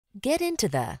Get into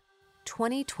the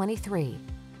 2023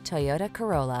 Toyota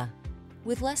Corolla.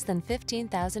 With less than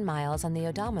 15,000 miles on the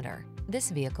odometer, this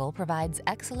vehicle provides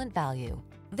excellent value.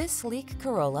 This sleek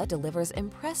Corolla delivers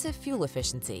impressive fuel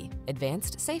efficiency,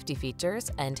 advanced safety features,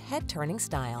 and head-turning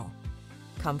style.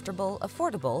 Comfortable,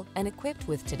 affordable, and equipped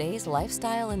with today's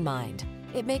lifestyle in mind,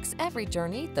 it makes every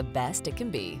journey the best it can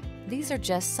be. These are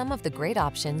just some of the great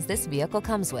options this vehicle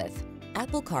comes with: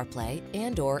 Apple CarPlay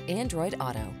and/or Android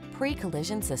Auto,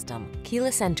 pre-collision system,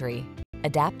 keyless entry,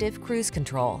 adaptive cruise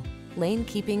control, lane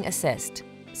keeping assist,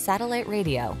 satellite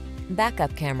radio,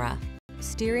 backup camera,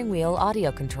 steering wheel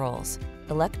audio controls,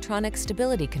 electronic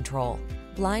stability control,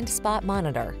 blind spot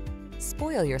monitor.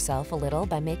 Spoil yourself a little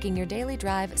by making your daily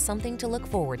drive something to look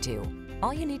forward to.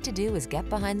 All you need to do is get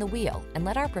behind the wheel and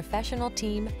let our professional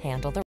team handle the